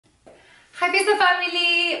Hi Fiesta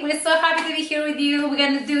family! We're so happy to be here with you. We're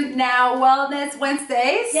going to do now Wellness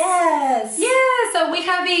Wednesdays. Yes! Yeah, so we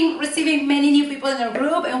have been receiving many new people in our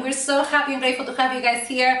group and we're so happy and grateful to have you guys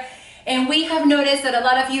here. And we have noticed that a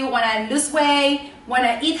lot of you want to lose weight, want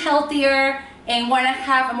to eat healthier, and want to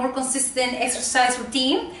have a more consistent exercise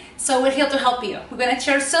routine. So we're here to help you. We're going to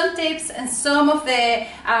share some tips and some of the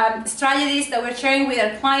strategies that we're sharing with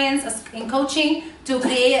our clients in coaching to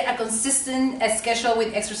create a consistent schedule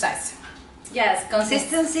with exercise. Yes,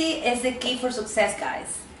 consistency is the key for success,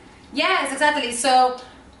 guys. Yes, exactly. So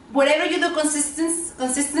whatever you do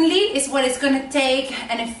consistently is what is going to take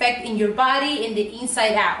an effect in your body, in the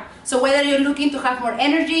inside out. So whether you're looking to have more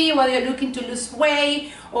energy, whether you're looking to lose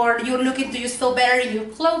weight, or you're looking to just feel better in your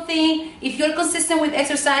clothing, if you're consistent with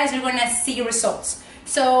exercise, you're going to see results.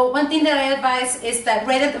 So one thing that I advise is that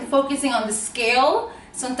rather than focusing on the scale,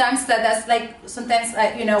 sometimes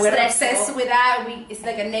you know, we're obsessed with that. It's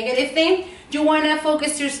like a negative thing. You want to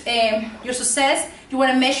focus your success. You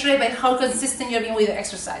want to measure it by how consistent you're being with your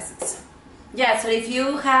exercises. Yeah, so if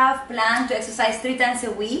you have planned to exercise 3 times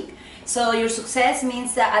a week, so your success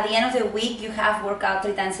means that at the end of the week you have worked out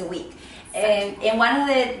 3 times a week. And one of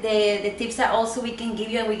the tips that also we can give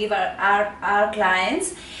you and we give our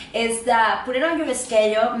clients is that put it on your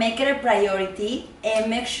schedule, make it a priority, and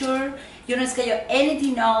make sure you don't schedule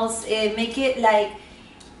anything else. Make it like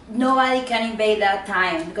nobody can invade that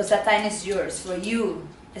time, because that time is yours, for you.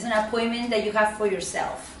 It's an appointment that you have for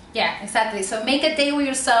yourself. Yeah, exactly. So make a day with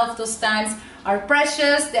yourself. Those times are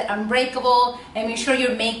precious, they're unbreakable, and make sure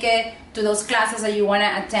you make it to those classes that you want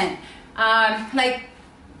to attend.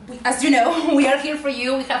 As you know, we are here for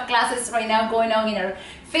you. We have classes right now going on in our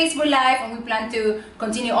Facebook Live, and we plan to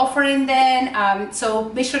continue offering them. So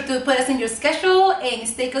make sure to put us in your schedule and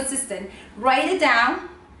stay consistent. Write it down,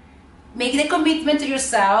 make the commitment to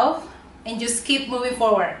yourself, and just keep moving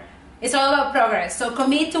forward. It's all about progress. So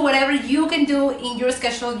commit to whatever you can do in your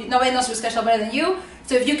schedule. Nobody knows your schedule better than you.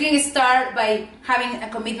 So if you can start by having a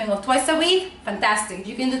commitment of 2 times a week, fantastic. If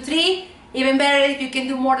you can do 3, even better. If you can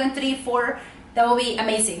do more than 3, 4, that will be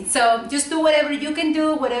amazing. So just do whatever you can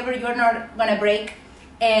do, whatever you're not gonna break,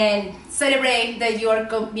 and celebrate that you are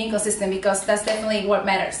being consistent, because that's definitely what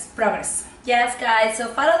matters, progress. Yes, guys, so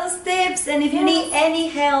follow those tips, and if you need any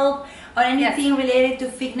help or anything related to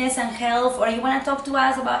fitness and health, or you want to talk to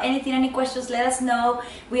us about anything, any questions, let us know.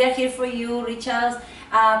 We are here for you. Reach us,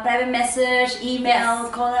 private message, email,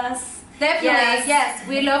 call us. Definitely, yes,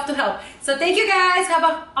 we love to help. So thank you guys. Have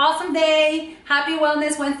an awesome day. Happy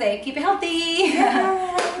Wellness Wednesday. Keep it healthy.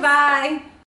 Yes. Bye.